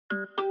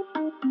Everybody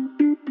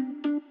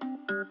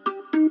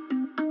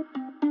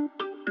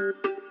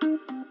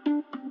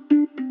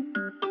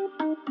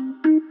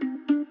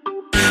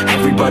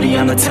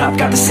on the top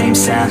got the same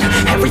sound.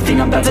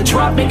 Everything I'm about to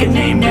drop, make a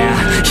name now.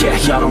 Yeah,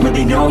 y'all don't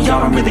really know,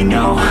 y'all don't really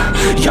know.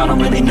 Y'all don't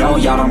really know,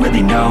 y'all don't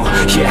really know.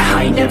 Yeah,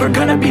 I ain't never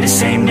gonna be the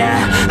same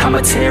now. I'ma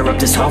tear up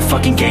this whole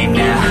fucking game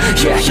now.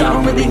 Yeah, y'all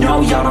don't really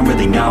know, y'all don't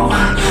really know.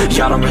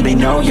 Y'all don't really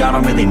know, y'all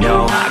don't really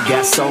know. I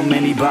got so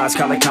many bars,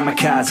 call it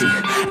kamikaze.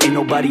 Ain't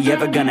nobody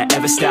ever gonna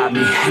ever stop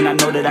me. And I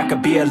know that I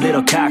could be a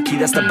little cocky.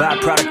 That's the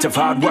byproduct of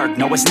hard work,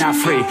 no it's not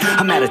free.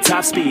 I'm at a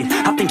top speed,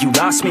 I think you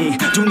lost me.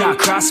 Do not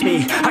cross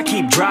me, I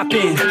keep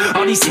dropping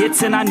all these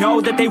hits and I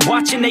know that they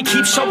watching. They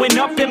keep showing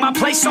up in my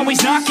place,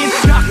 always knocking.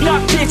 Knock,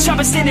 knock, bitch, I've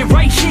been standing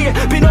right here.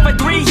 Been over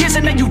 3 years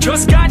and then you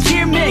just got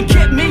here. Man,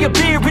 get me a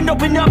beer and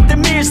open up the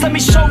mirrors. Let me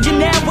show you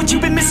now what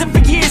you've been missing for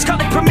years. Call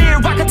it premiere,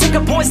 I could take a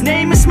boy's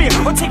name and smear,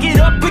 or take it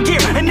up a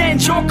gear and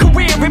end your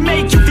career and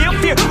make you feel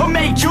fear, or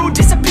make you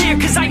disappear.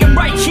 Cause I am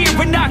right here,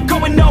 we're not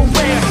going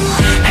nowhere.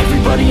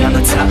 Everybody on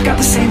the top got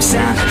the same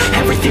sound.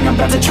 Everything I'm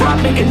about to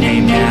drop, make a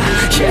name now.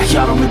 Yeah,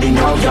 y'all don't really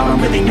know, y'all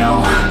don't really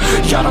know.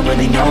 Y'all don't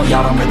really know,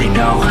 y'all don't really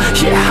know.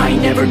 Yeah, I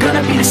ain't never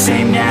gonna be the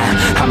same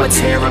now. I'ma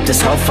tear up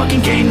this whole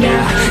fucking game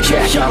now.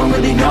 Yeah, y'all don't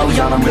really know,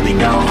 y'all don't really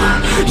know.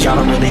 Y'all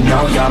don't really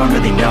know, y'all don't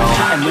really know.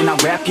 And when I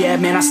rap, yeah,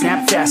 man, I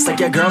snap fast. Like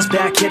your girl's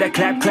back, hit a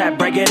clap, clap,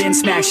 break it in,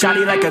 smack.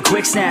 Shotty like a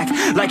quick snack,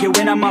 like it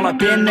when I'm all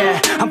up in there.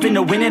 I'm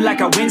finna win it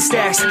like I win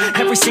stacks.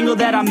 Every single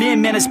that I'm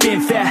in, man, it's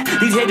been fat.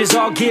 These haters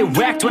all get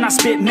whacked when I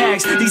spit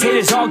max. These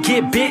haters all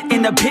get bit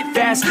in the pit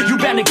fast. You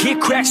better get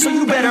cracked, so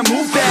you better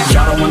move back.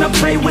 Y'all don't wanna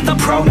play with a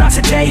pro, not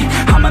today.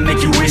 I'ma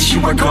make you wish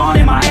you were gone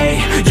in my A.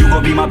 You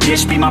gon' be my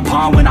bitch, be my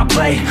pawn when I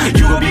play.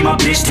 You gon' be my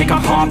bitch, take a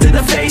palm to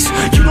the face.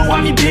 You know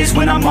I'm your biz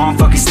when I'm on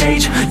fucking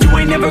stage. You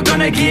ain't never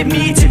gonna get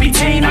me to be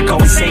tame. I go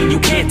insane, you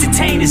can't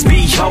detain this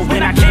beat, yo,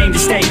 when I came to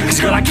stay. Cause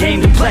girl, I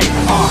came to play.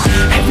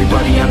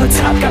 Everybody on the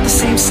top got the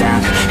same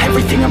sound.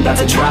 Everything I'm about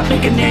to drop,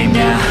 make a name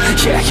now.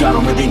 Yeah, y'all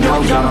don't really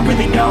know, y'all don't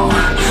really know.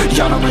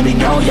 Y'all don't really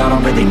know, y'all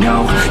don't really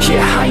know.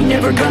 Yeah, I ain't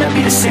never gonna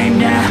be the same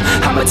now.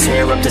 I'ma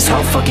tear up this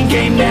whole fucking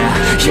game now.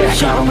 Yeah,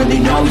 y'all don't really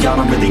know, y'all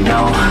don't really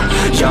know.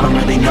 Y'all don't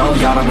really know,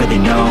 y'all don't really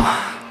know.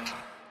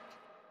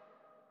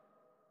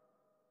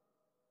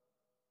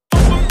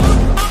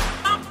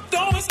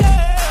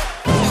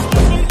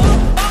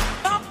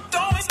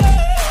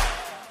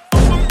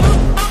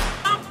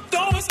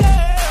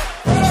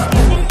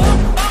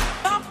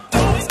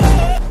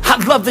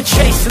 Love the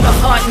chase and the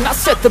hunt, and I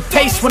set the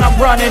pace when I'm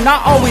running. I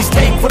always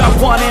take what I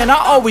want and I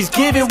always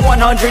give it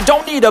 100.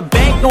 Don't need a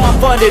bank, no I'm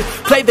funded.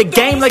 Play the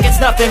game like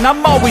it's nothing.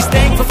 I'm always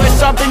thankful for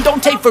something.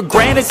 Don't take for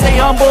granted, stay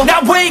humble.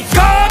 Now wake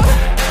up!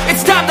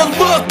 It's time to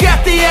look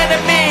at the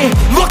enemy.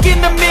 Look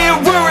in the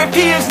mirror if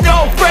he is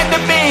no friend to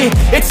me.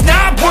 It's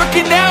not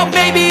working out,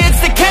 maybe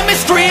it's the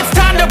chemistry. It's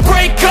time to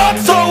break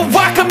up so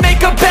I can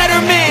make a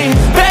better me.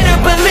 Better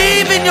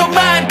believe in your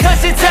mind,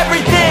 cause it's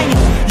everything.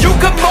 You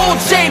can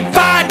mold, shape,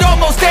 find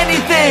almost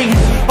anything.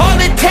 All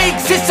it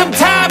takes is some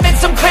time and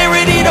some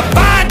clarity to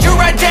find your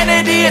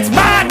identity. It's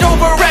mind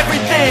over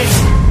everything.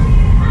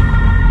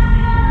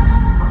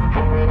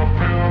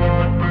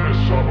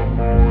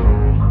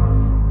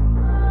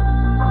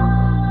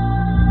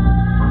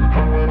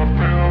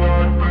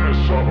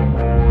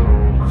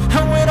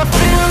 And when I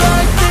feel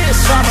like this,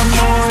 I'm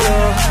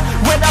immortal.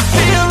 When I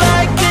feel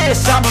like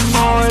this, I'm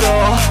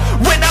immortal.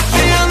 When I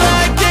feel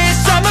like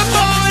this, I'm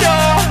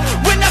immortal.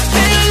 When I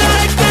feel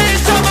like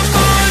this, I'm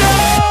immortal.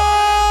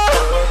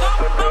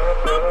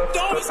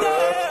 Don't be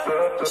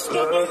scared, just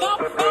look me up.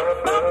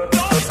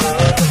 Don't be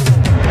scared.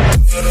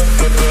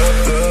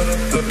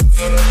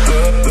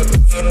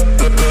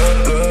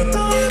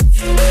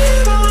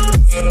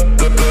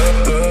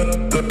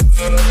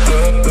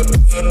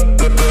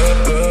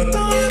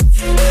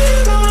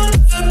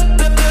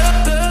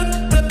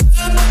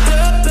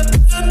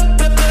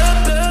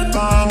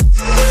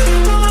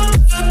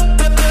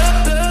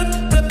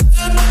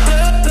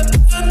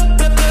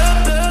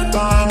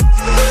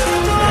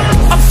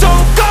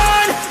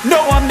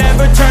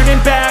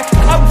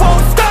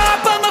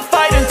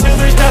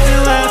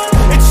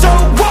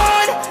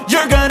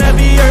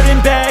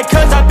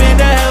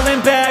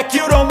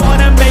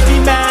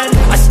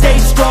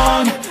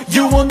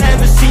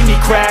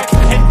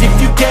 And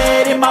if you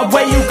get in my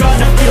way, you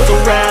gonna feel the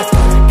wrath.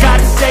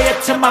 Gotta say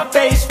it to my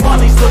face while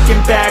he's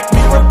looking back.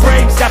 Mirror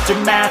breaks after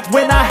math.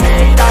 When I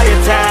hate, I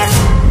attack.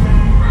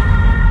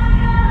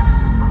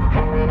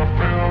 When I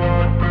feel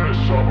like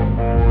this, I'm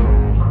immortal.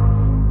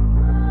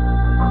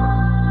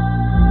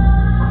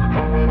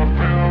 When I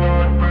feel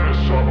like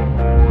this, I'm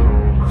immortal.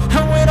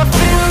 And when I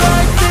feel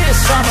like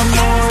this, I'm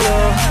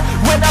immortal.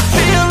 When I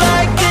feel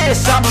like this,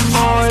 I'm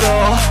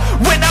immortal.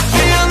 When I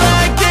feel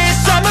like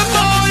this, I'm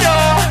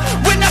immortal.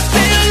 When I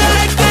feel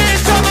like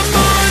this, I'm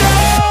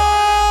immortal.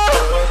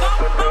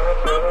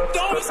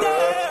 Don't be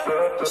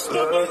scared, just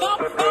look me up.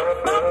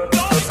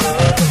 Don't be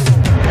scared.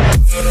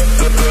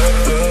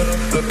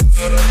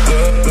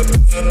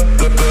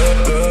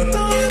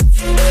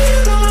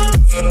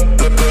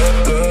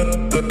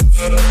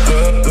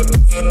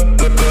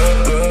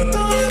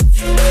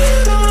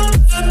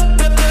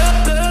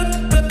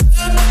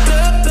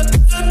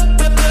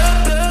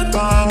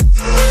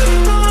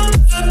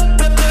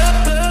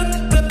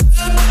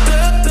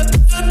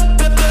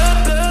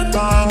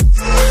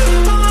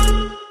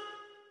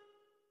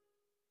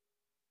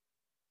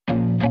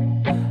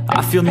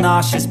 feel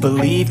nauseous,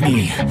 believe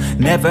me.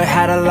 Never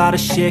had a lot of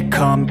shit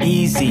come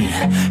easy.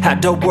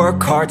 Had to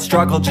work hard,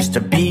 struggle just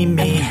to be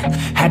me.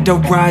 Had to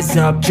rise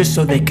up just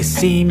so they could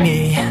see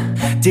me.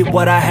 Did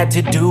what I had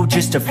to do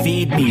just to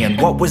feed me.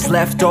 And what was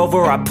left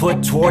over I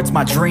put towards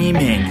my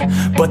dreaming.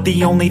 But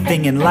the only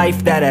thing in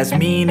life that has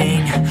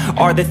meaning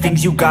are the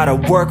things you gotta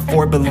work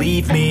for,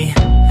 believe me.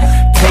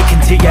 Take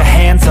into your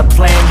hands a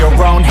plan,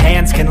 your own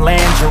hands can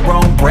land your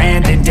own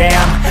brand. And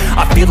damn,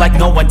 I feel like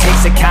no one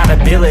takes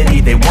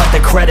accountability. They want the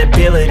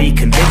credibility,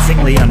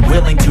 convincingly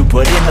unwilling to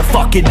put in the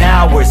fucking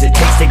hours it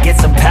takes to get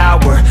some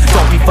power.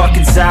 Don't be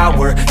fucking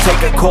sour,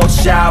 take a cold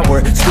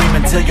shower. Scream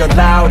until you're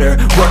louder,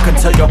 work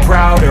until you're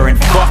prouder. And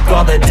fuck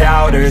all the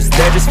doubters,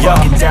 they're just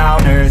fucking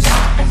downers.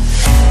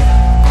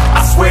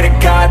 I swear to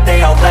God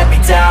they all let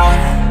me down.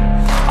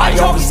 I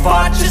always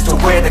fought just to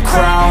wear the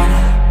crown.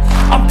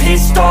 I'm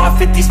pissed off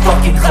at these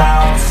fucking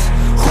clowns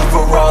who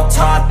were all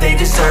taught they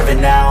deserve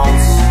an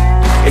ounce.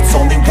 It's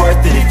only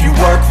worth it if you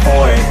work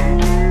for it.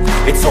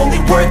 It's only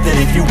worth it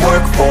if you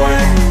work for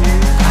it.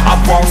 I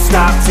won't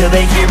stop till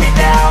they hear me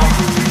now.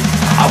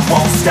 I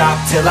won't stop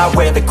till I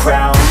wear the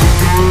crown.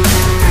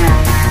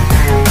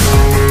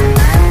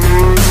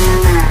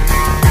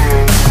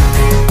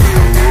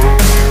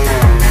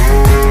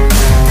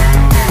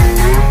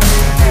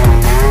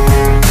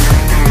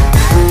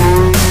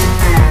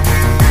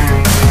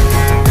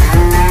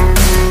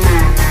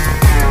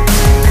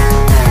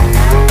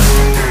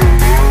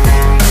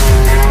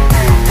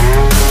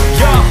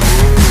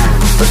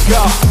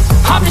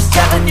 I'm just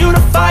telling you to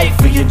fight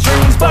for your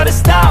dreams, but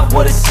it's not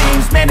what it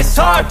seems. Man, it's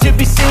hard to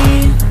be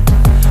seen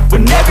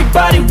when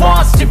everybody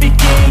wants to be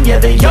king. Yeah,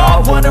 they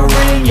all wanna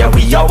ring, yeah,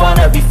 we all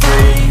wanna be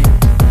free.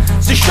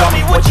 So show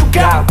me what you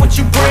got, what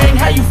you bring,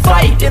 how you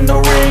fight in the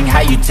ring,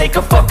 how you take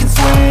a fucking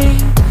swing.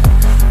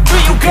 Do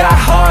you got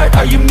heart,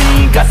 are you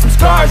mean? Got some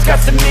scars, got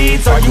some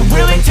needs, are you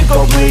willing to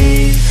go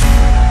bleed?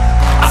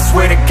 I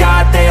swear to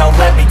God they all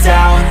let me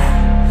down.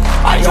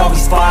 I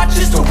always fought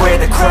just to wear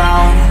the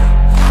crown.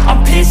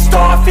 I'm pissed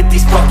off at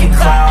these fucking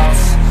clowns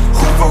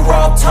who were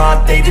all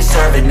taught they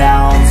deserve an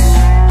ounce.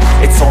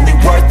 It's only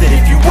worth it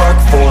if you work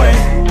for it.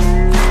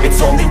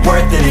 It's only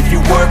worth it if you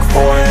work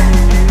for it.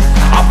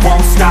 I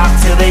won't stop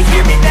till they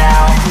hear me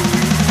now.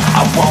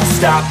 I won't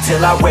stop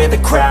till I wear the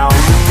crown.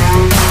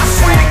 I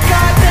swear to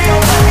God they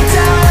all let me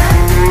down.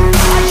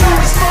 I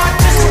always fought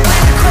just to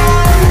wear the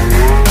crown.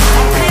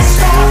 I'm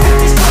pissed off at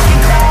these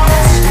fucking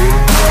clowns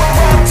who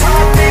were all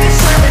taught they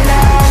deserve an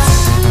ounce.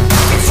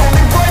 It's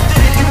only worth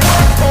it if you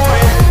work for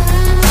it.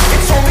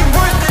 It's only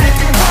worth it if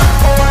you work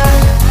for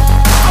it.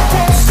 I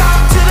won't stop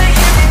till they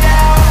hear me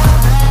now.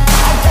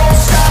 I won't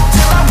stop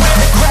till I wear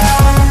the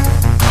crown.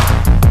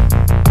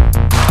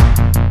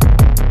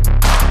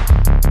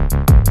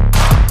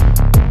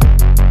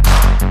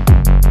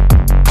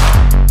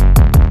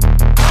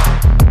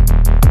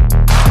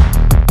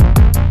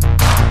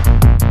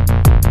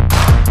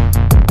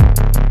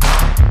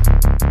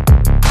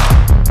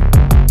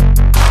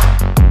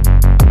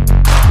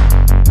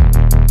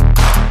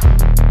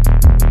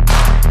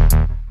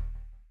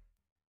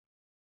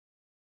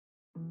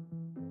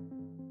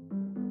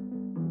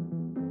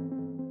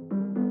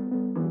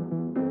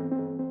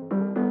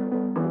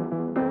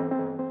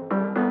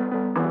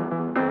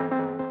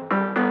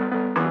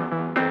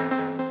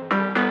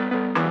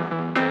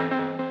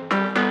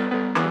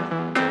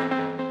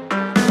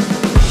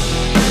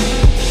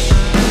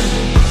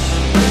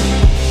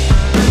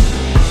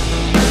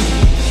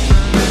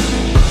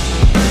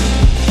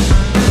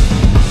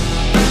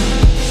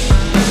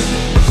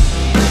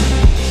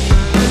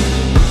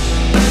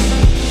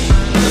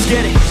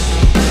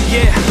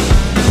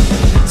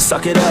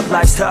 Suck it up,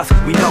 life's tough,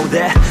 we know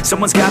that.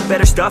 Someone's got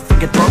better stuff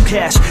and can throw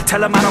cash. Tell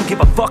them I don't give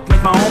a fuck,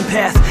 make my own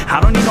path. I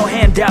don't need no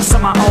handouts,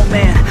 I'm my own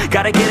man.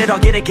 Gotta get it, I'll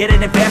get it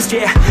and fast,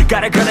 yeah.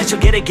 Got a girl and she'll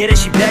get it,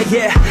 she bad,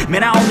 yeah.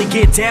 Man, I only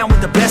get down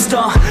with the best,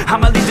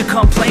 I'ma leave the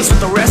complaints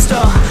with the rest,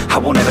 I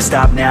won't ever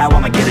stop now,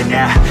 I'ma get it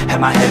now. Have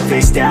my head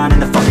face down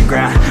in the fucking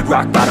ground.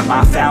 Rock bottom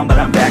I found, but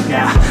I'm back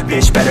now.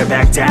 Bitch, better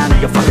back down or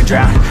you'll fucking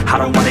drown. I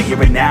don't wanna hear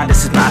it now,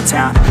 this is my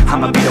town.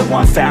 I'ma be the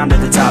one found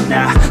at the top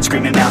now.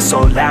 Screaming out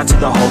so loud to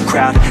the whole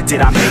crowd. Did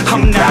I make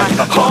you proud? Give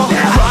a fuck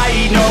now.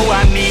 Alright, no,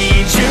 I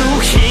need you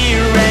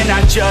here, and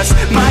I just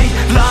might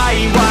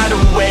lie wide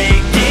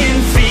awake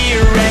in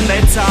fear and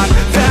let time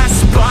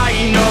pass by.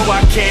 No,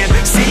 I can't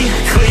see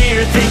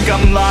clear, think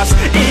I'm lost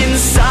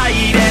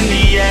inside and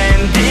the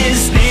end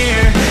is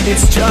near.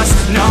 It's just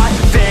not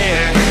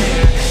fair.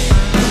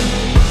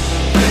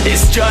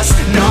 It's just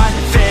not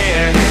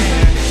fair.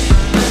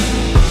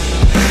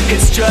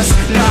 It's just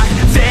not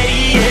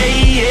fair.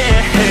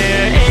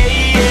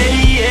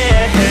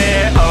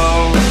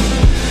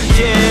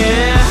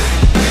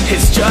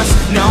 It's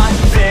just not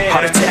fair.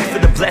 Heart attack for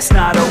the blessed,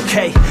 not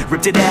okay.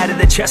 Ripped it out of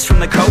the chest from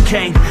the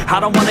cocaine. I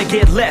don't wanna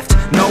get left,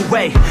 no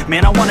way.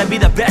 Man, I wanna be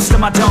the best in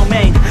my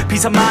domain.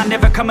 Peace of mind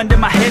never coming to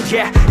my head,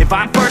 yeah. If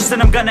I'm first,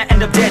 then I'm gonna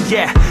end up dead,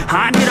 yeah.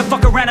 I ain't here to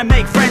fuck around and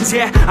make friends,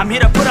 yeah. I'm here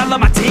to put all of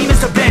my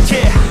demons to bed,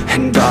 yeah.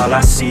 And all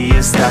I see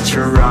is that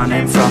you're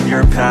running from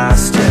your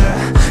past,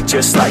 yeah.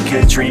 Just like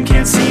a dream,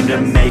 can't seem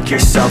to make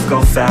yourself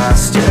go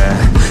fast,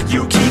 yeah.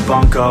 You keep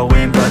on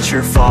going, but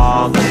you're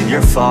falling.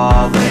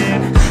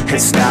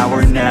 It's now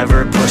or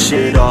never, push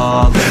it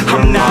all in.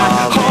 I'm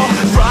not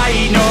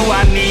alright, no,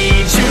 I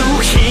need you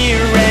here.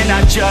 And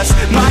I just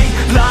might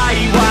lie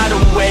wide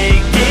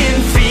awake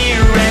in fear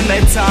and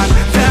let time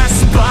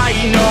pass by.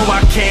 No,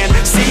 I can't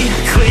see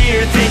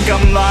clear, think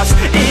I'm lost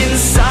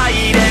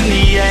inside, and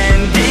the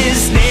end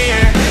is near.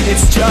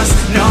 It's just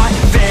not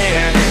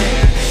fair.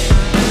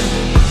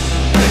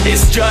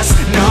 It's just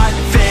not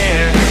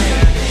fair.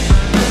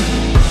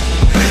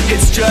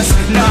 It's just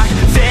not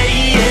fair.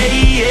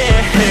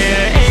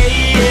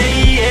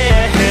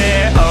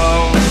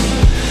 Oh,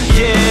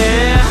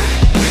 yeah.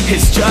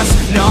 It's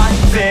just not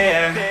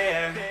fair.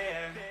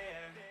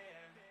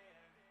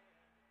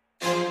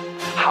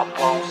 I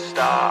won't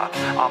stop,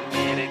 I'm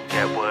here to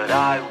get what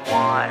I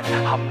want.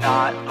 I'm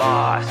not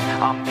lost,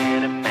 I'm here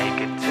to make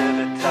it to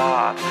the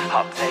top.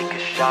 I'll take a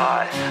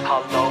shot,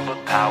 I'll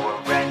overpower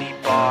any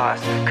boss,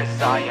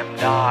 cause I am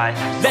not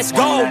Let's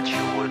someone go. that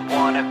you would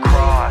wanna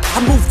cross. I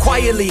move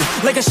quietly,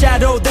 like a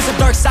shadow, there's a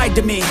dark side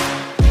to me.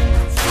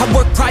 I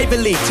work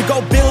privately, to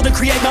go build and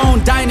create my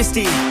own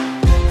dynasty.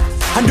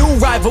 A new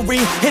rivalry,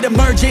 it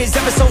emerges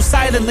ever so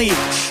silently.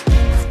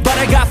 But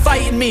I got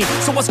fight in me,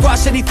 so I'll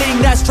squash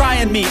anything that's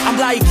trying me. I'm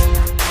like,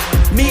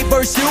 me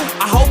versus you,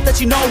 I hope that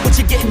you know what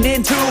you're getting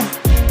into.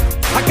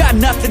 I got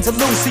nothing to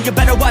lose, so you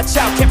better watch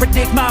out, can't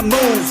predict my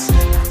moves.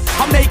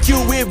 I'll make you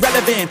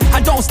irrelevant,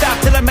 I don't stop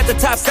till I'm at the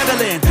top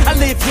settling. I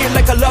live here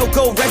like a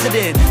local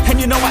resident, and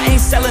you know I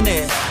ain't selling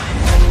it.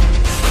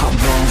 I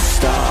won't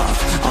stop,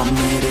 I'm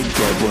here to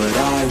get what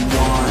I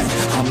want.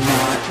 I'm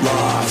not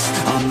lost,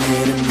 I'm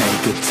here to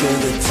make it to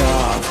the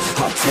top.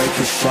 I'll take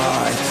a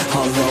shot,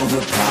 I'll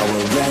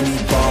overpower any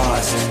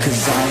boss,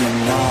 cause I am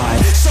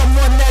not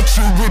someone that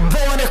you would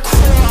wanna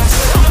cross.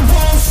 I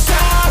won't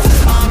stop,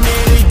 I'm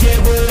here to get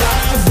what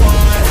I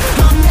want.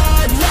 I'm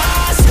not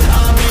lost,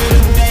 I'm here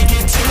to make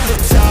it to the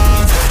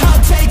top.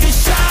 I'll take a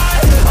shot,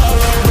 I'll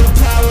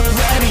overpower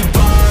any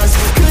boss,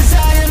 cause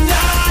I am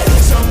not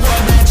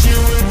someone that you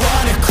would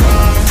wanna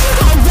cross.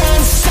 I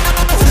won't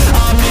stop,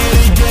 I'm here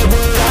to get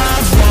what I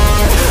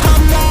want.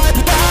 I'm not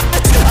lost,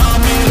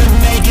 I'm here to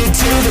make it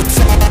to the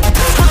top.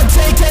 I'll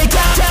take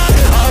out,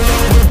 I'll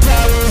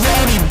overpower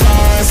any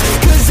boss,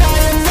 cause I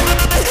am not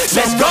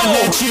Let's go. someone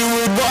that you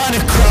would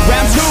wanna cross.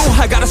 Round two,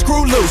 I gotta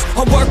screw loose.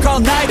 I'll work all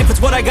night if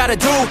it's what I gotta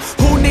do.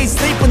 Who needs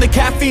sleep when the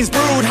caffeine's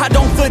brewed? I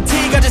don't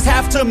fatigue, I just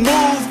have to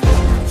move.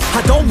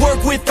 I don't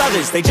work with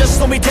others, they just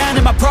slow me down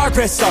and my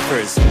progress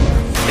suffers.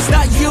 It's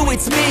not you,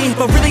 it's me,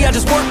 but really I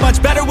just work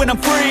much better when I'm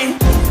free.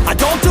 I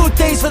don't do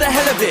things for the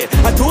hell of it,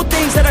 I do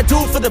things that I do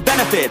for the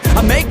benefit.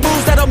 I make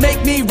moves that'll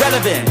make me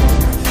relevant.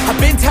 I've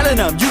been telling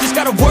them, you just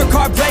gotta work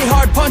hard, play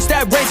hard, punch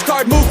that race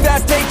card, move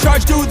fast, take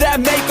charge, do that,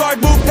 make art,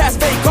 move past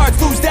fake cards,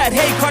 lose that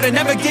hate card, and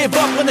never give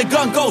up when the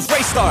gun goes,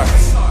 race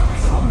starts.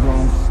 I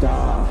won't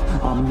stop,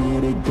 I'm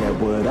here to get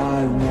what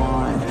I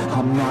want.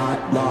 I'm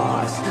not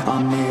lost,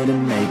 I'm here to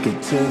make it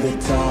to the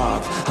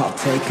top. I'll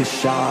take a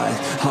shot,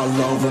 I'll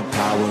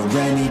overpower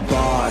any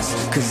boss,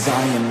 cause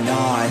I am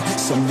not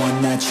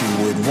someone that you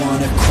would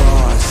wanna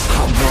cross.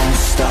 I won't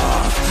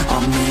stop,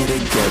 I'm here to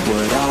get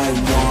what I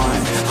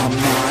want. I'm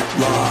not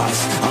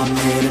lost, I'm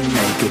here to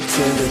make it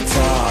to the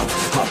top.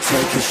 I'll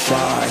take a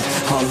shot,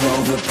 I'll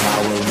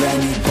overpower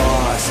any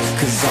boss,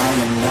 cause I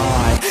am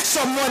not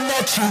someone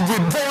that you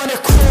would wanna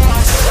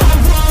cross. I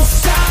won't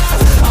stop,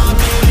 I'm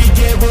here to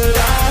get what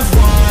I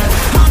want.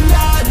 I'm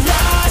not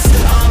lost,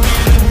 I'm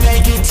here to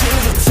make it to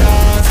the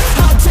top.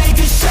 I'll take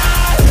a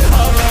shot,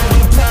 I'll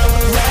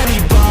overpower any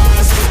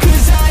boss,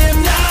 cause I am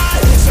not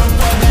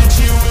someone that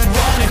you would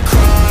wanna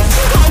cross.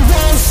 I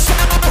won't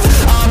stop,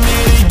 I'm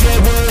here to get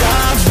what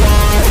I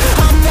want.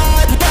 I'm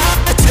not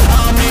lost,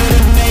 I'm here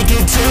to make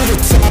it to the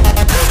top.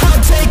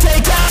 I'll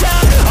take out,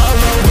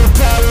 I'll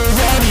overpower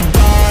any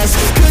boss,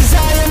 cause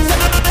I am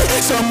not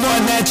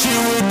someone that you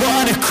would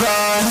wanna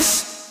cross.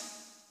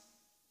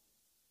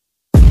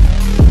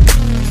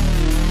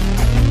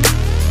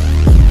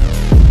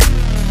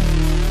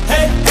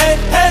 Hey, hey,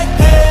 hey,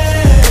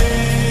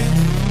 hey.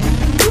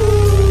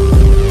 Ooh.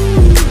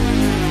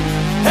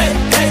 Hey,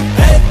 hey,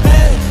 hey,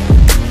 hey.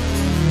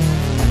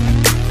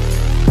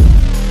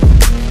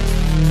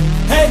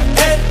 Hey,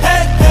 hey,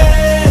 hey, hey.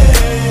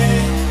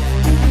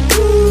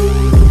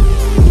 Ooh.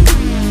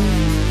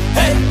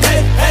 Hey,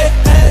 hey, hey,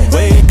 hey.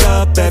 Wake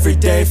up, every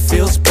day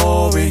feels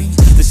boring.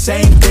 The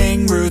same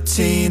thing,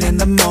 routine in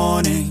the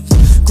morning.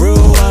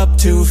 Grew up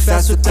too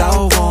fast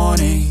without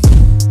warning,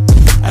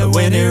 and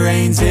when it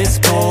rains it's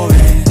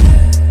pouring.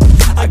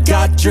 I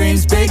got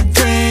dreams, big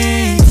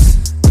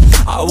dreams,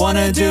 I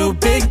wanna do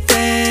big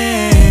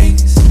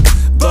things,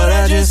 but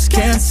I just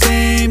can't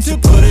seem to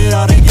put it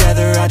all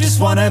together. I just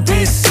wanna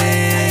be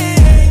seen.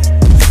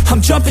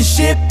 I'm jumping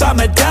ship, I'm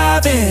a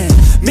diving,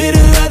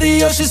 middle of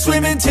the ocean,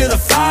 swimming till I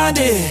find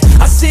it.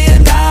 I see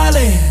an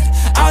island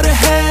out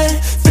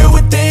ahead, filled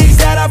with things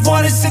that I've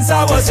wanted since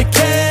I was a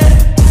kid.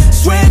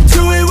 Swim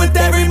to it with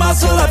every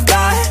muscle I've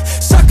got,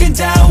 sucking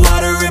down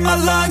water in my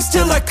lungs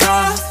till I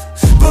cough.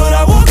 But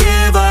I won't give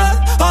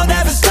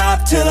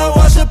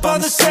up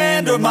on the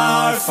sand or my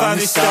heart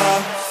finally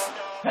stops.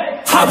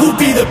 I will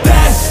be the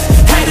best,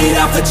 headed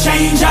out for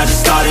change, I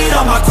just started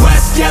on my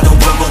quest. Yeah, the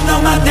world will know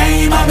my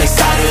name, I'm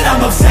excited, I'm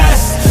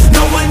obsessed.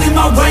 No one in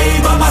my way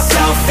but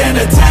myself and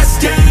a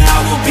test. Yeah, I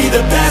will be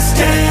the best,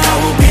 yeah, I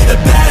will be the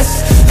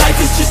best. Life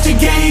is just a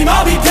game,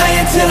 I'll be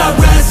playing till I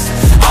rest.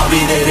 I'll be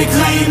there to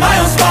claim my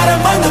own spot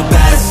among the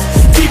best.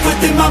 Deep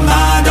within my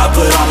mind, I'll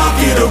put all my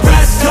fear to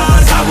rest.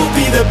 Cause I will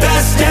be the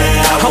best,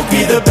 yeah, I will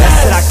be the best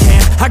that I can.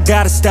 I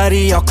gotta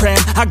study, I'll cram,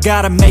 I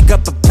gotta make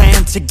up a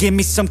plan to give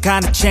me some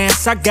kind of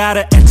chance. I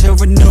gotta enter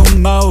a new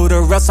mode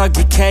or else I'll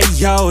get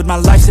KO'd. My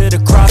life's at a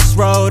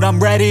crossroad, I'm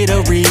ready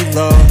to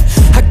reload.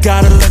 I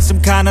gotta learn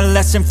some kind of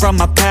lesson from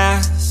my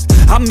past.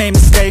 I made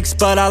mistakes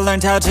but I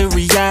learned how to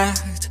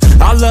react.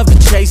 I love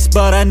to chase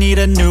but I need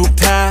a new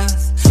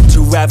path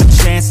to have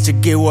a chance to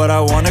get what I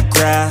wanna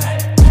grab.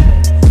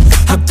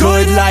 A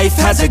good life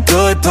has a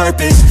good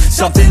purpose,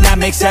 something that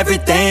makes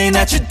everything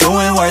that you're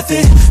doing worth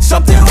it.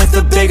 Something with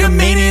a bigger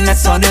meaning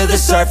that's under the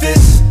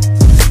surface,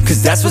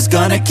 cause that's what's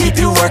gonna keep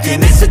you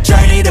working. It's a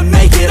journey to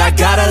make it, I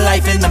got a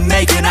life in the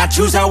making. I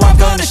choose how I'm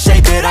gonna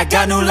shape it, I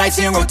got new lights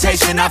in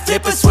rotation. I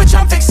flip a switch,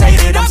 I'm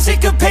fixated, I'm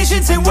sick of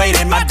patience and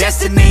waiting. My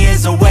destiny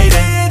is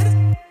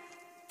awaiting.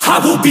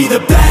 I will be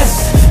the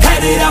best,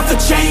 headed out for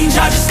change,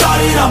 I just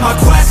started on my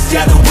quest.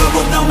 Yeah, the world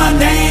will know my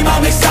name,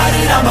 I'm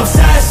excited, I'm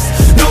obsessed.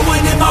 No one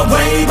in my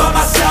way but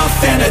myself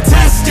and a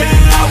test. Yeah,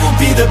 I will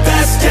be the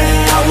best,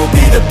 yeah, I will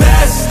be the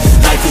best.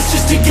 Life is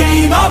just a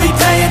game, I'll be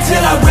playing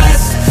till I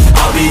rest.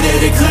 I'll be there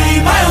to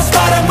claim my own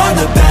spot among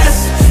the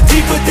best.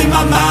 Deep within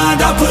my mind,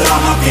 I'll put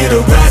all my fear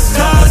to rest.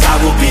 Cause I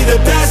will be the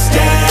best,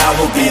 yeah, I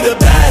will be the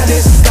best.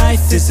 This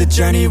life is a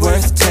journey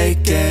worth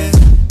taking,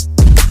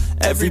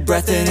 every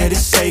breath in it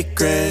is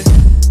sacred.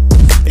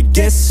 It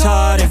gets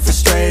hard and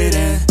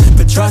frustrating,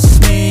 but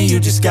trust me, you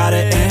just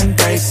gotta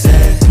embrace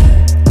it.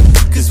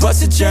 Cause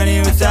what's a journey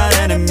without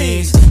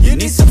enemies? You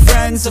need some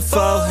friends, a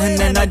foe, and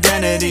an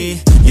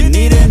identity. You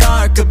need an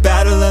arc, a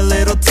battle, a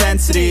little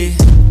tensity.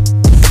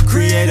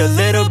 Create a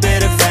little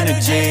bit of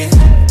energy.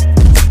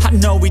 I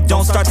know we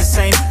don't start the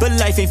same, but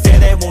life ain't fair,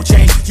 that won't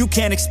change. You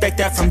can't expect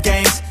that from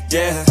games,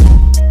 yeah.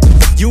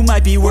 You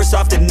might be worse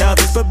off than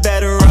others, but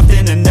better off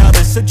than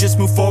another. So just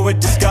move forward,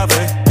 discover,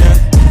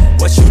 yeah.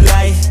 What you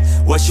like,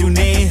 what you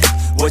need,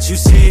 what you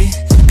see.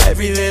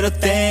 Every little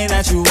thing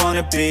that you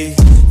wanna be.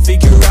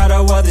 Figure out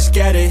how others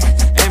get it,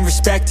 and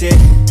respect it.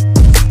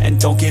 And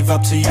don't give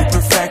up till you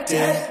perfect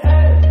it.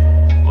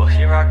 Well,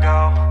 here I go,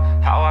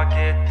 how I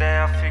get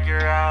there, I'll figure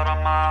out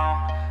on my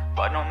own.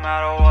 But no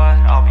matter what,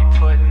 I'll be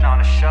putting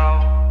on a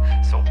show.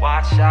 So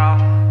watch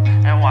out,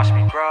 and watch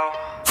me grow.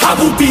 I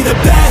will be the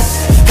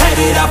best,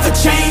 headed out for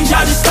change,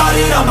 I just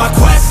started on my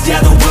quest.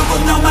 Yeah, the world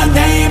will know my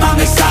name, I'm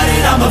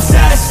excited, I'm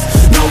obsessed.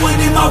 No one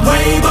in my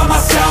way but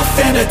myself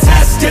and a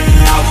test. Yeah,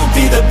 I will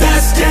be the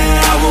best,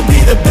 yeah, I will be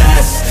the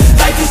best.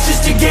 Life is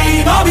just a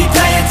game, I'll be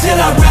playing till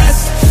I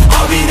rest.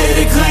 I'll be there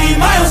to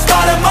claim my own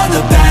spot among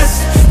the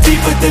best.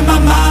 Deep within my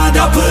mind,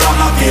 I'll put all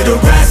my fear to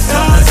rest.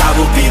 Cause I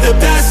will be the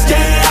best,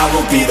 yeah, I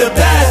will be the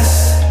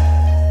best.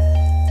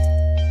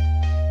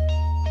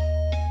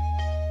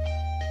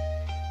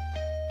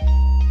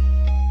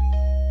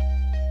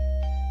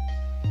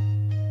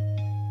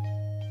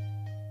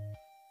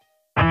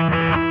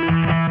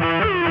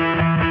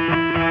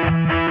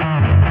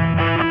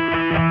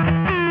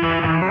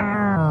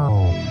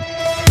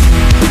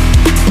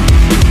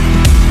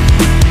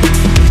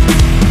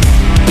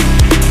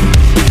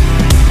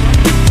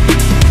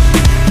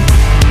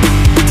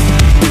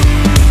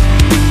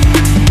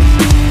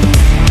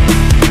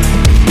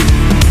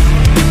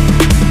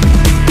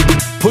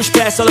 Push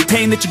past all the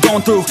pain that you're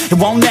going through. It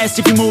won't last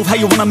if you move how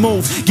you wanna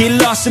move. Get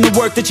lost in the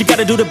work that you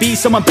gotta do to be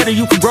someone better.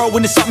 You can grow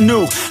into something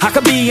new. I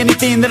could be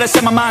anything that I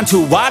set my mind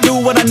to. I do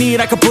what I need,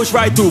 I can push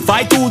right through.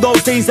 Fight through those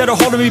things that are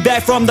holding me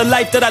back from the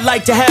life that I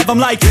like to have. I'm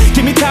like,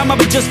 give me time, I'll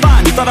be just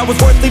fine. You thought I was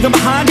worth leaving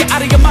behind? You're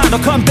out of your mind. I'll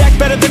come back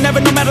better than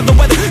ever, no matter the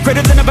weather.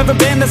 Greater than I've ever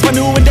been, that's my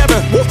new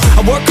endeavor. Woo.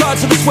 I work hard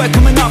so the sweat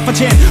coming off my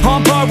chin.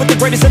 On par with the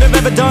greatest that have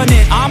ever done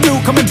it. I'm new,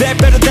 coming back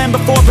better than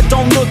before. But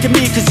don't look at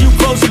me, cause you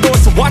closed the door.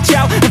 So watch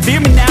out and fear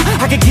me now.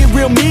 I can get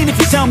real mean if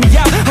you sell me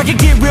out. I can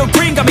get real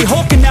green, got me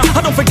hulking now.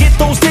 I don't forget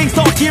those things,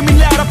 don't hear me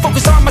loud. I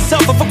focus on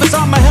myself, I focus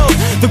on my health.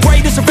 The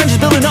greatest revenge is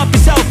building up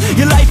yourself.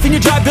 Your life and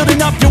your drive,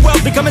 building up your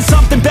wealth. Becoming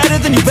something better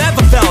than you've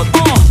ever felt.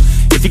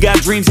 If you got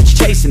dreams that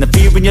you're chasing, the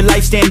fear in your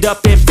life, stand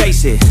up and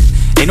face it.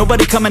 Ain't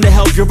nobody coming to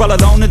help, you're all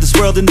alone in this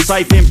world, in this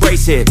life,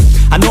 embrace it.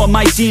 I know it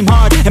might seem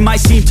hard, it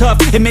might seem tough,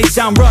 it may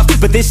sound rough,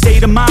 but this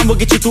state of mind will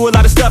get you through a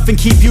lot of stuff and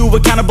keep you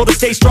accountable to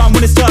stay strong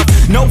when it's tough.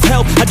 No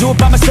help, I do it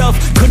by myself,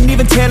 couldn't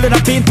even tell it,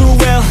 I've been through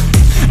well.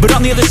 But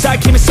on the other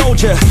side came a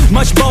soldier,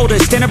 much bolder,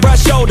 standing broad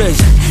shoulders.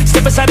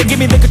 Step aside and give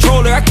me the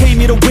controller, I came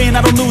here to win,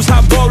 I don't lose,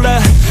 high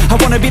roller. I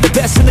wanna be the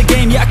best in the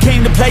game, yeah, I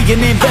came to play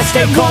and invest,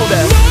 stay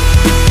colder.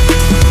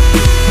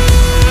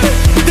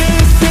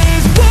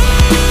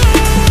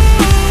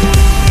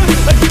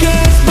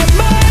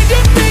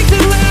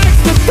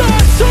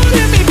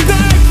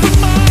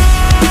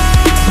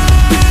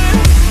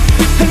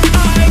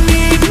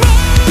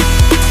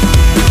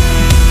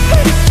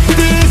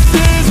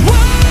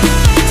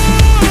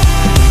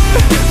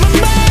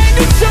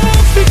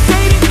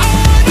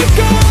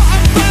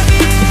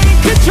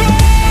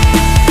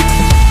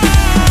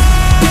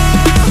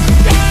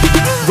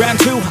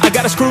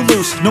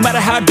 excuse. No matter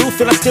how I do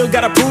feel, I still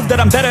gotta prove that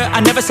I'm better. I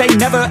never say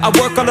never, I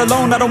work all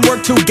alone, I don't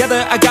work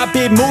together. I got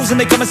big moves and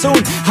they coming soon.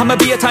 I'ma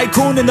be a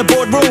tycoon in the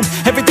boardroom.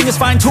 Everything is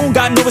fine-tuned,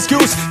 got no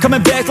excuse.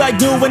 Coming back like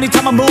new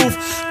anytime I move.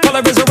 Call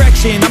it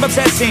resurrection, I'm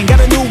obsessing.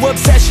 Got a new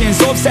obsession,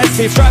 so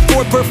obsessive. Strive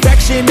for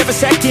perfection, never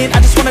second. I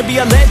just wanna be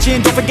a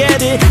legend, don't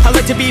forget it. I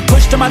like to be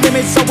pushed to my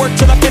limits, I work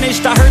till I'm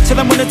finished. I hurt till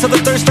I'm winning, till the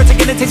thirst starts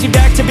again. It takes me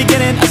back to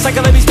beginning, a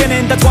cycle let me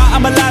spinning. That's why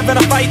I'm alive and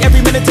I fight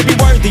every minute to be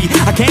worthy.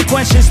 I can't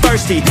quench this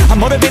thirsty, I'm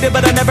motivated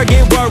but I never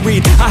get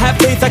worried. I have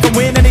faith I can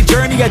win any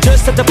journey, I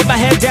just have to put my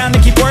head down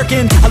and keep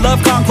working. I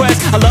love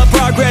conquest, I love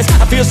progress.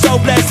 I feel so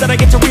blessed that I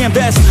get to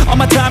reinvest all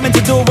my time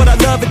into doing what I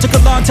love. It took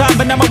a long time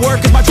but now my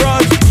work is my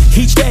drug.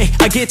 Each day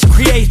I get to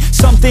create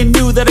something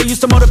new that I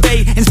used to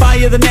motivate.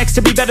 Inspire the next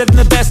to be better than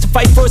the best, to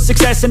fight for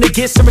success and to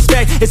get some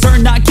respect. It's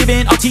earned not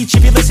given, I'll teach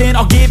if you listen,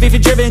 I'll give if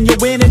you're driven.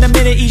 You'll win in a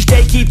minute, each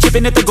day keep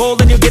chipping at the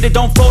goal and you'll get it.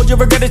 Don't fold, you'll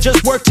regret it,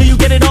 just work till you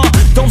get it on.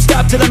 Don't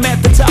stop till I'm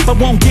at the top, I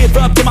won't give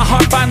up till my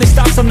heart finally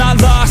stops. I'm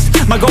not lost,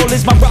 my goal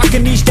is my rock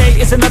and each day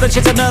is another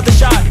chance, another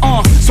shot.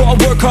 So I'll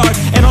work hard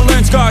and I'll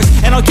learn scars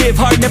and I'll give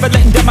hard, never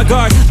letting down my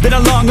guard. Been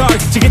a long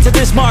arc to get to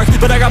this mark,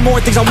 but I got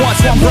more things I want,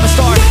 so I'm gonna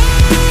start.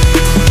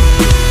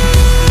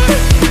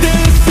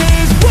 This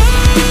is war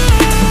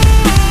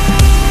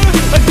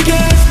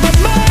against my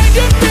mind.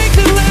 It makes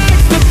it lax.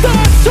 The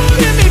thoughts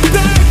holding me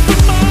back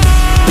from mine,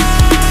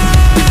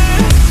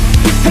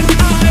 and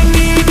I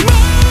need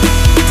more.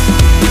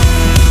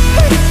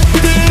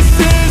 This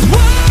is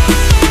war.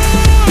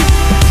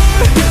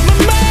 My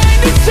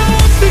mind is so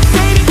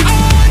fixated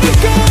on your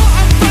goal.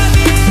 I'm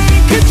finally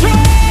in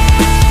control.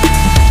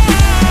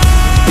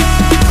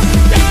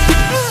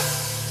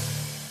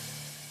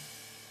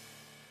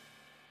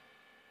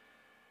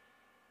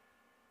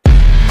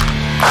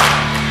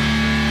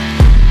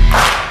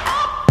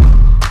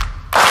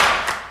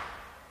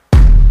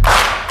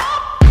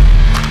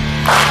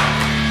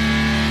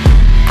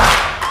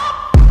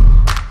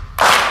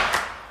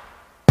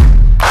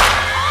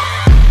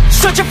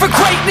 Searching for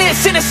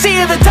greatness in a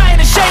sea of the dying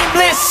and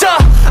shameless,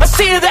 a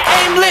sea of the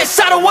aimless.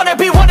 I don't wanna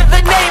be one of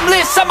the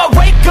nameless. I'ma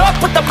wake up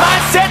with the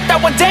mindset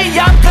that one day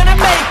I'm gonna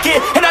make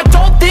it, and I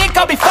don't think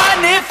I'll be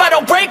fine if I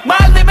don't break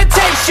my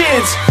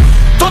limitations.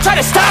 Don't try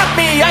to stop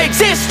me, I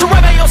exist to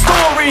write my own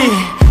story.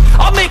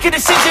 I'll make a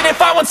decision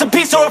if I want some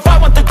peace or if I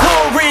want the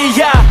glory.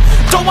 Yeah,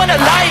 don't want a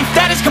life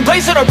that is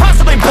complacent or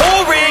possibly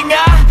boring.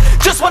 I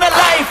just want a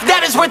life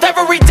that is worth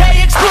every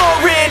day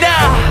exploring.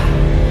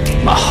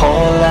 My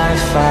whole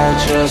life I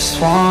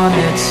just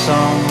wanted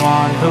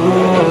someone who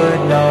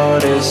would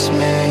notice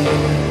me.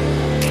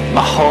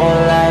 My whole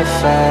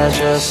life I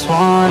just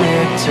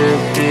wanted to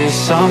be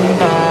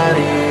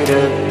somebody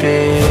to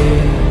be.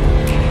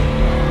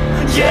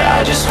 Yeah,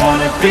 I just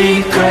wanna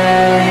be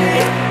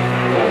great.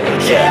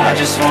 Yeah, I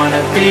just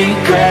wanna be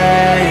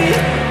great.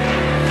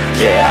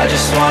 Yeah, I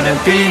just wanna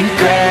be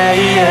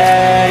great.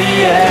 Yeah,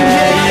 yeah,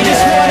 yeah, I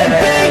just wanna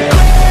be great.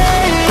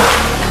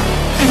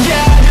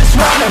 Yeah, I just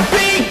wanna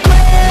be great.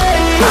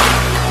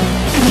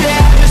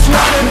 Yeah, I just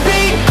wanna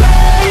be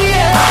great.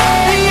 Yeah,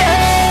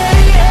 yeah,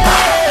 yeah,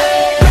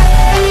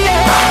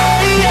 yeah,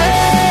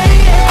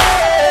 yeah.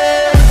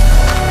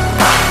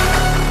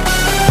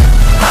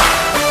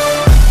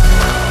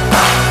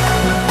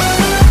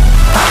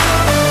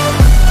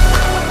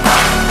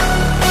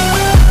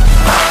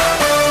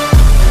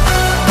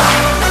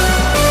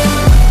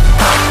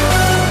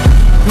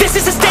 This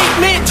is a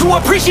statement to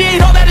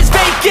appreciate all that is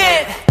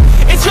vacant.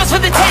 It's yours for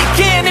the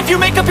taking, if you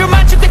make up your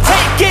mind you can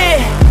take it.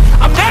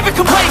 I'm never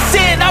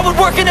complacent, I would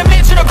work in a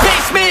mansion or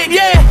basement,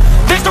 yeah.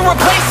 There's no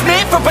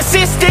replacement for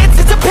persistence,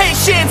 it's a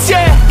patience,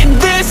 yeah. In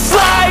this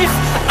life,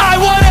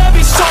 I wanna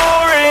be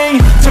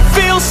soaring, to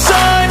feel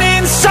sun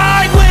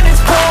inside when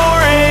it's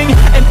pouring.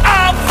 And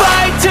I'll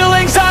fight till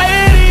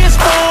anxiety is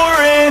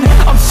foreign.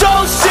 I'm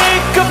so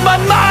sick of my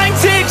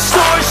mind's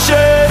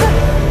extortion.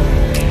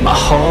 My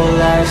whole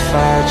life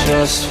I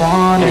just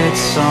wanted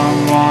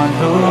someone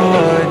who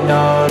would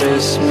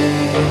notice me.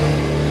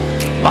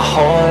 My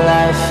whole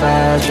life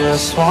I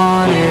just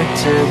wanted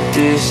to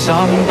be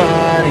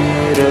somebody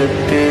to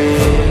be.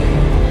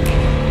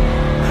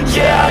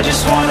 Yeah, I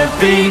just wanna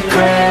be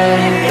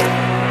great.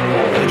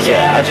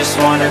 Yeah, I just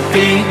wanna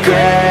be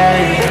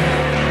great.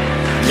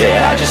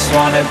 Yeah, I just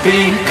wanna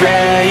be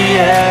great.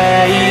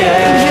 Yeah, yeah,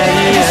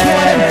 yeah, I just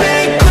wanna be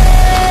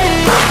great.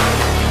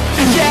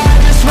 Yeah, I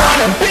just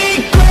wanna be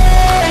great.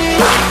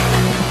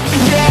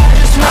 Yeah, I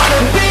just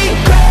wanna be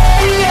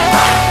great. Yeah,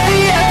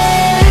 yeah.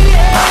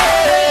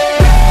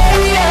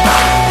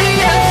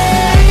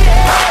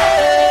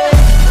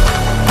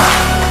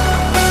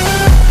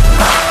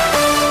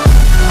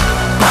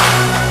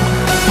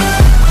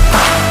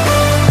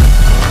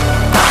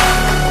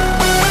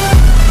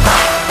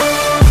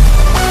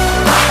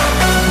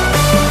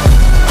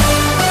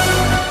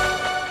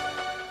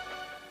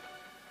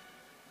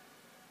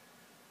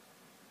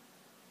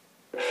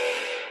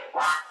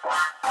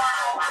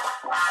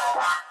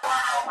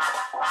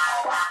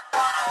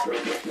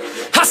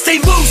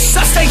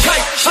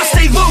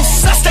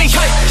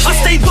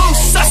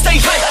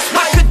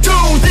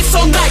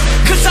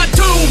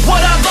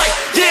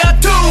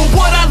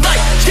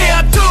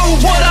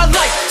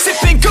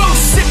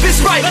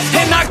 right,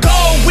 and I go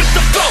with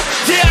the flow.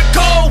 Yeah, I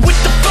go with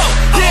the flow.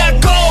 Yeah, I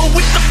go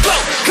with the flow.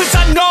 Cause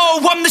I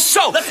know I'm the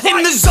show.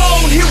 In the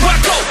zone, here I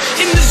go.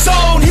 In the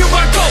zone, here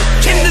I go.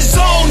 In the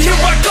zone, here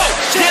I go.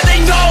 Yeah, they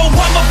know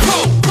I'm a pro.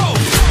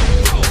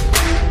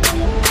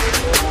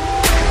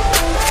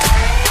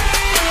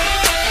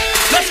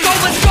 Let's go,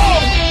 let's go.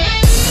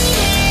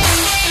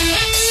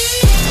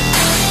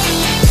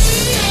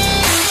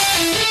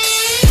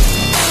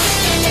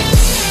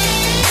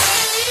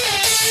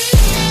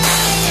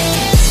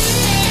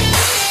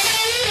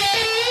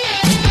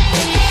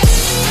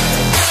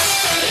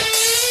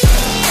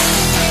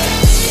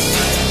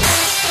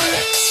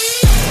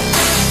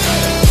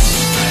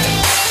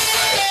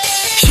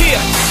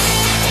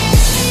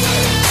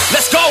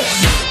 Let's go.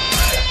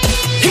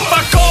 If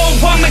I go,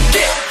 I'ma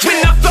get.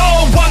 When I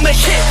flow, I'ma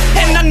hit.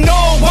 And I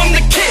know I'm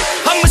the kid.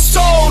 I'm a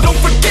soul, don't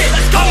forget.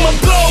 I'ma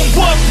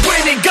blow up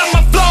winning. Got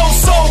my flow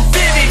so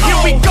vivid.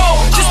 Here we go,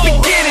 just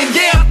beginning.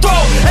 Yeah, I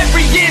throw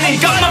every inning.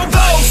 Got my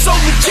flow so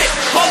legit.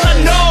 All I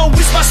know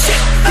is my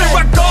shit. Here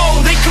I go,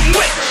 they can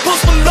win.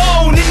 Post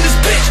Malone in this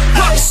bitch.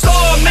 Rock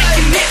star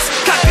making hits.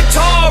 Got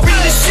guitar in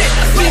this shit.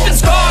 Leaving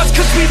scars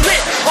cause we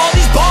lit. All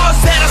these bars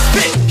that I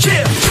spit.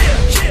 Yeah.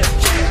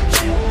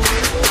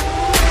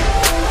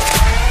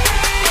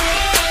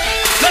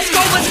 Let's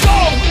go, let's go!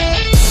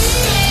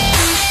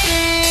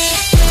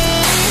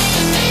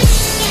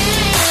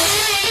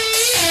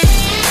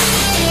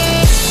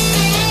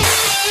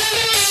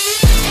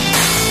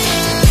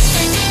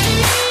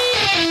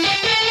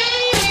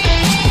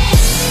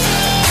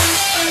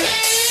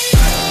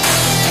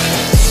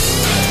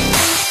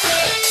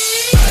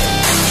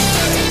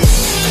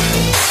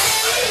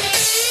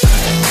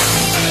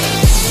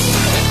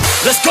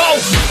 Let's go!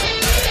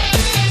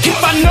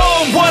 If I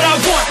know what I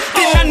want,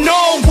 then I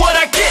know what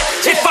I get.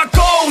 If I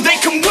go, they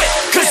can win,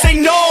 cause they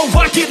know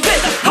I get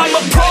lit. I'm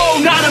a pro,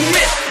 not a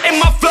myth, and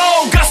my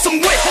flow got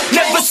some wit.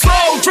 Never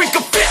slow, drink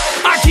a fit.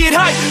 I get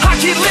hype, I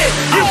get lit.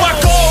 Here I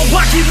go,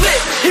 I get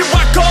lit. Here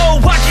I go,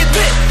 I get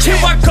lit.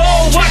 Here I go,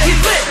 I get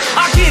lit.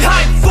 I get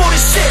hype for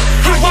this shit.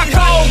 Here I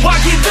go, I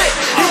get lit.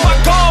 Here I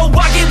go,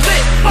 I get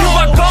lit. Here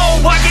I go,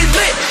 I get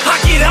lit. I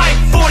get hype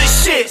for this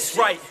shit.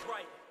 Right.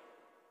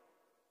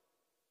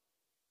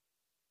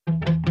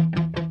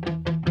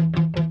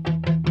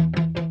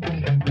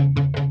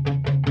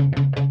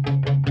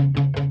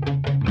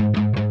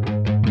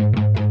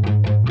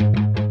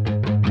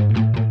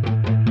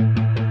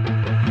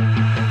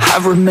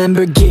 I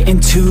remember getting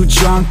too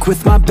drunk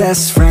with my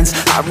best friends.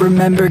 I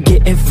remember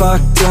getting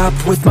fucked up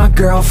with my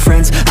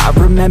girlfriends. I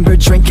remember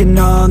drinking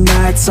all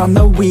nights on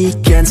the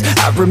weekends.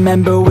 I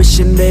remember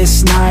wishing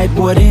this night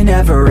wouldn't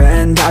ever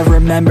end. I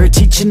remember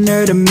teaching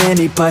her to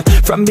mini putt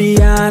from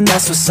beyond,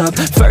 that's what's up.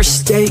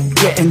 First date,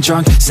 getting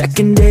drunk.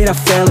 Second date, I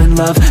fell in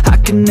love. I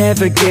can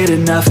never get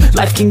enough.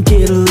 Life can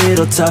get a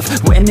little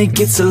tough when it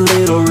gets a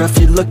little rough.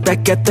 You look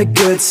back at the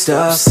good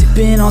stuff.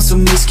 Sipping on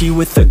some whiskey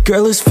with a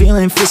girl who's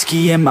feeling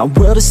frisky, and my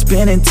world is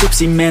spinning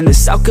tipsy. Man,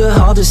 this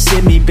alcohol just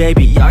hit me,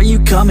 baby. Are you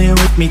coming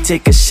with me?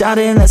 Take a shot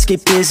and let's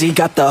get busy.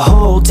 Got the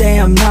whole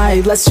damn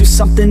night, let's do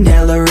something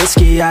hella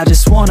risky. I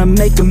just wanna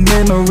make a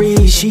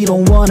memory. She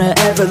don't wanna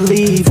ever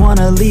leave,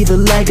 wanna leave a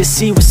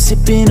legacy. We're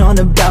sipping on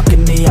the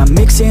balcony, I'm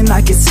mixing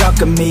like it's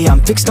alchemy.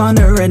 I'm fixed on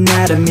her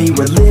anatomy.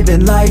 We're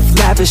living life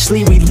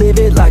lavishly, we live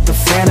it like a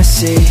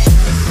fantasy.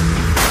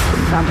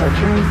 Sometimes I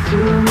drink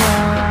too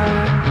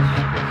much,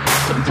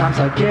 sometimes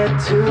I get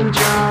too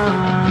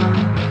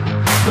drunk,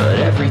 but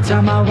every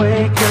time I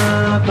wake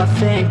up, I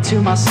think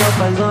to myself,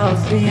 I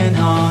love being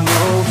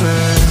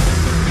hungover.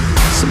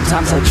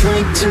 Sometimes I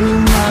drink too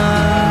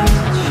much,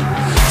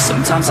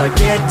 sometimes I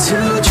get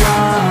too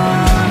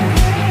drunk,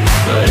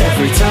 but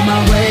every time I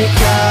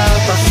wake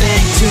up, I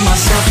think to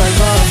myself, I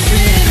love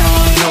being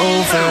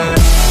hungover.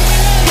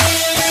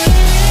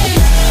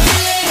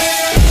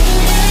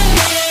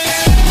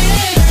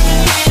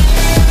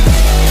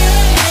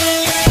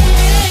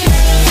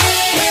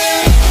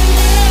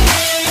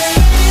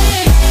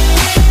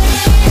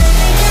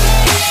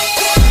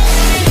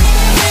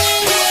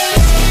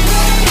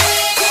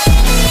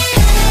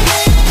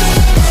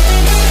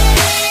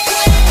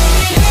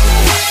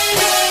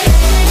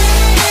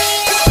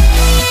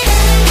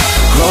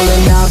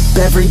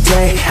 Every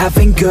day,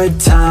 having good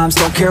times.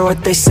 Don't care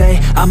what they say,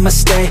 I'ma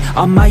stay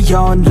on my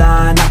own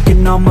line. I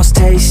can almost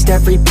taste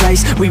every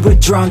place we were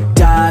drunk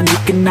down. You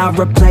cannot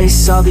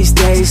replace all these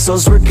days,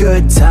 those were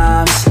good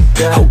times.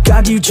 Oh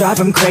God, you drive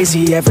them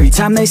crazy every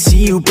time they see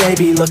you,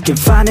 baby. Looking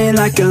fine and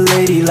like a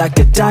lady, like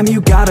a dime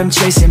you got them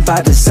chasing.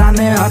 By design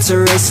their hearts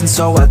are racing,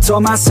 so I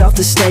told myself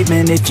the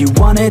statement: if you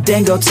want it,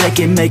 then go take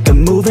it. Make a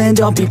move and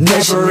don't be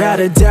patient. Never had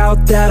a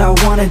doubt that I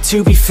wanted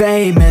to be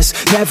famous.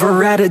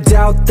 Never had a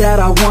doubt that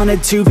I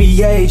wanted to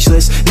be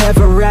ageless.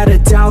 Never had a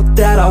doubt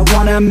that I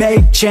wanna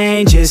make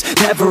changes.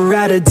 Never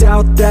had a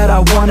doubt that I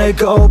wanna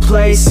go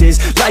places.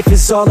 Life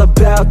is all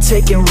about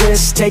taking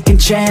risks, taking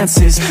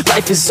chances.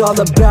 Life is all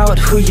about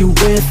who you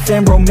with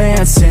and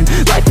romancing.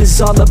 Life is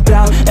all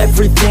about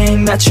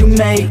everything that you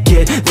make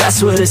it.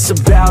 That's what it's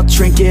about.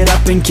 Drink it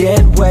up and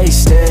get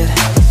wasted,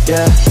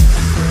 yeah.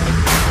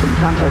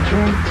 Sometimes I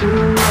drink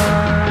too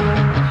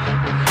much,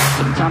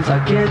 sometimes I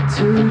get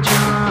too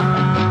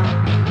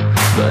drunk,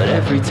 but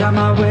every time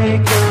I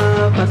wake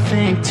up I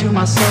think to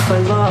myself I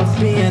love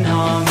being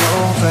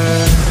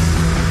hungover.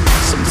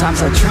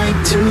 Sometimes I drink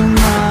too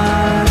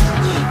much,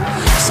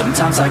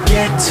 sometimes I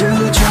get too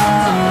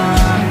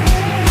drunk,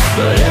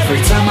 but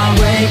every time I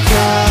wake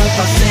up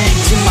I think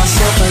to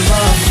myself I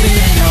love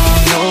being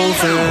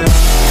hungover.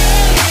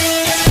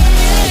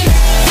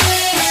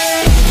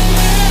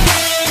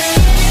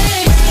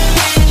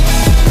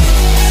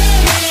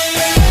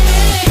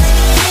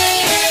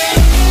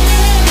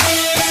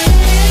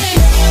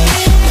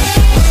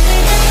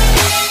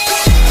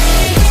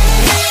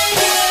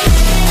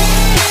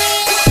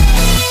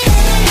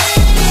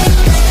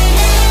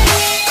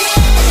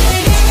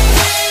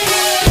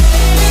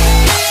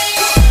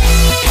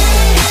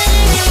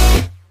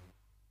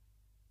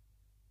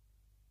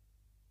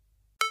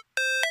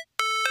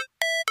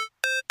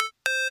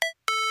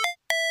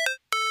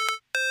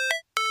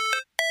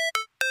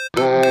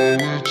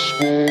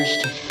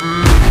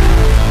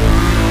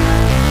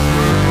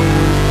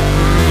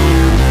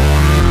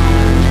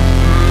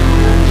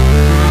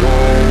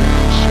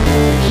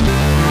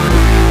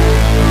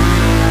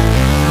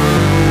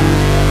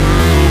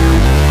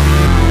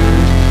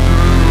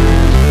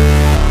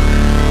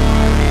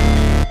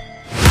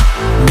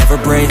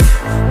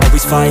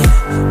 Fight,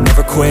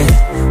 never quit,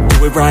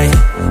 do it right,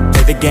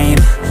 play the game,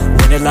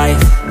 win it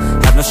life,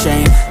 have no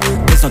shame,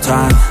 there's no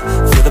time,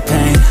 feel the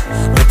pain,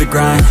 live the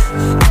grind,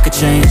 I could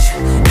change,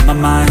 in my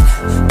mind,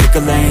 pick a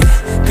lane,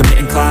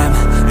 commit and climb,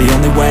 the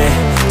only way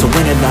to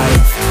win it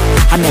life,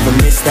 I never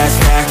miss, that's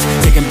fact,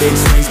 taking big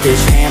swings,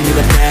 bitch, hand me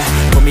the bat,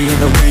 put me in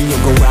the ring,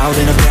 you'll go out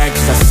in a bag,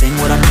 cause I sing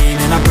what I mean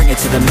and I bring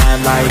it to the mad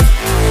light,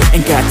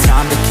 ain't got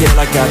time to kill,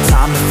 I got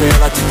time to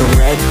feel, I took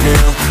the red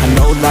pill, I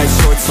know life's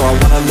short so I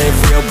wanna live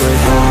real, but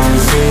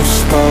how's it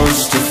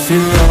supposed to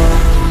feel?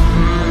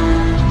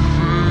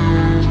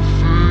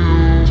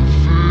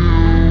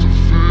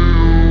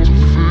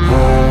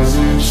 How's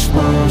it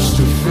supposed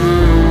to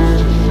feel?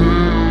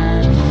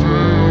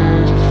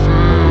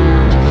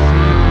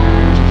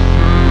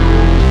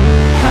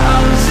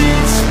 How's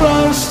it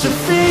supposed to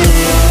feel?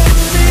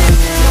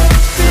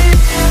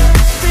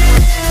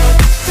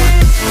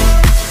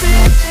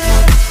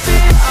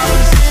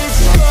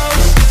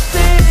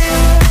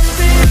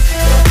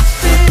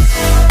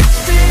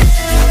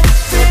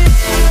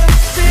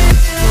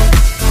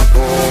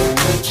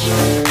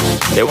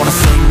 They wanna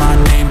say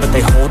my name, but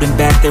they holding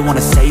back. They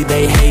wanna say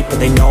they hate, but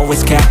they know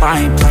it's cap.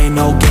 I ain't play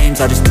no games,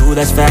 I just do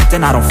that's fact.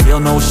 And I don't feel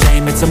no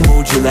shame, it's a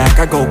mood you lack.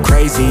 I go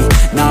crazy,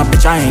 nah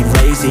bitch I ain't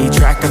lazy.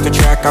 Track after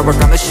track, I work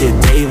on this shit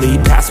daily.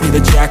 Pass me the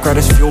jack, right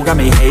as fuel, got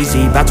me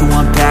hazy. About to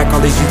unpack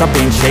all these things I've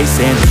been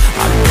chasing.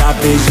 I've got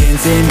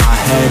visions in my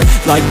head,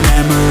 like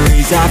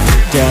memories after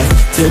death.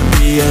 To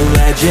be a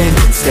legend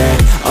instead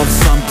of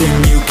something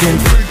you can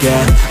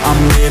forget. I'm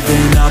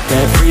living up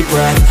every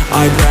breath,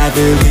 I'd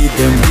rather lead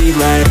than be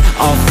led.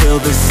 I'll fill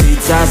the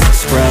seats as I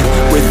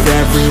spread with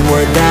every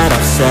word that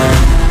I've said.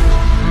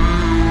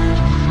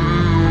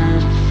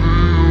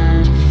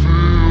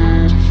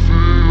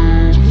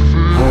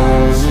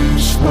 How's it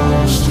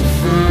supposed to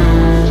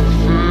feel?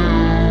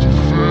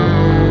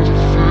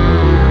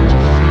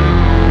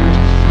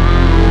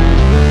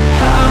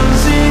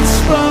 How's it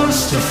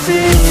supposed to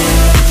feel?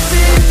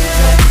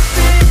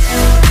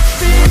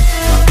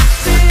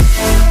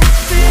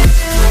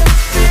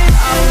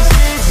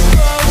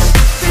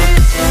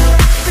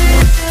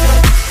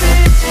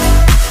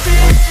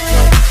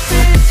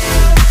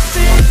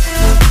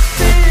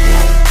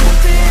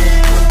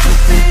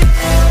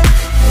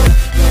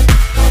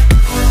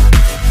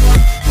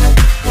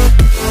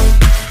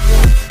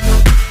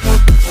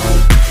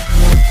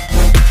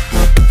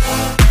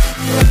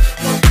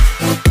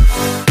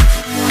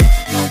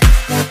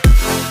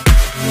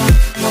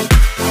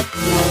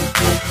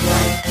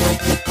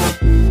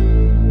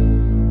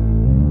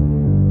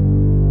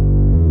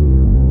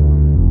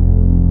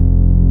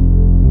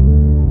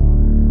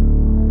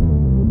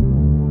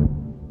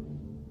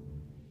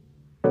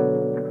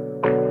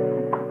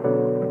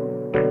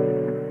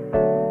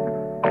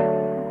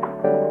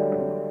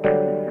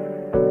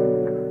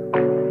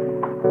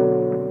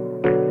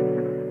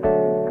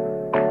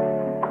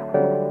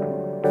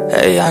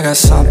 Hey, I got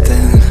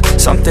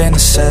something to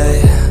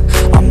say.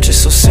 I'm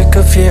just so sick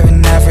of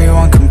hearing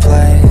everyone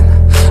complain.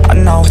 I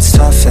know it's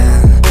tough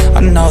and I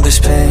know there's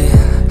pain,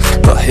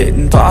 but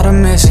hitting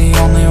bottom is the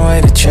only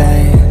way to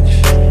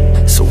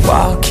change. So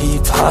I'll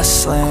keep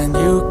hustling,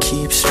 you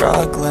keep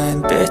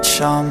struggling. Bitch,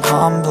 I'm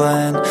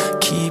humbling,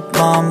 keep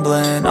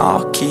mumbling.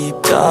 I'll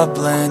keep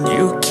doubling,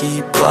 you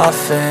keep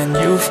bluffing.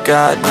 You've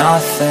got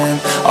nothing,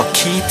 I'll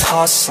keep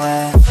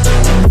hustling.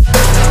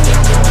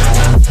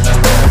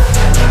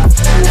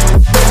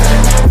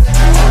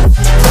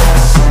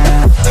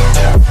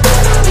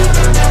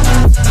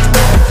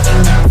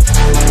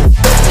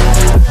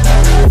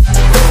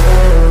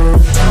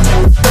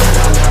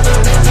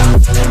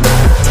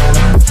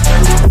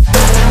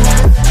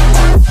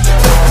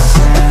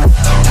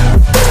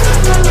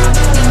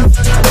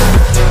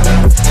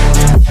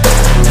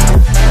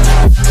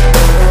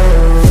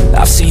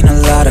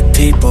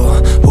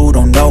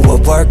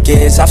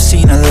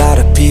 a lot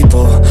of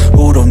people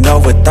who don't know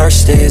what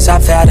thirst is.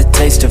 I've had a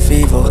taste of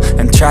evil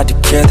and tried to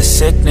cure the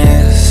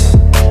sickness,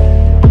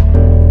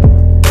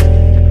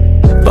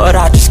 but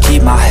I just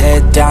keep my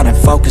head down and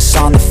focus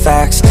on the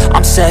facts.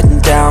 I'm setting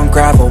down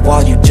gravel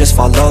while you just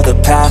follow the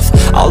path.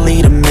 I'll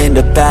lead them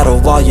into battle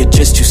while you're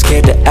just too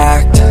scared to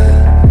act.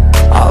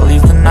 I'll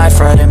leave the knife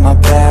right in my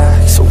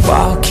back. So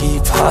I'll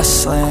keep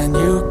hustling,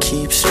 you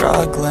keep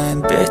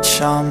struggling.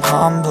 Bitch, I'm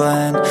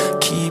humbling,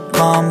 keep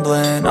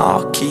mumbling.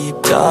 I'll keep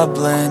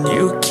doubling,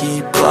 you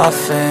keep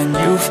bluffing.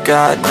 You've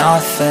got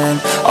nothing,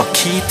 I'll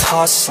keep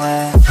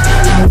hustling.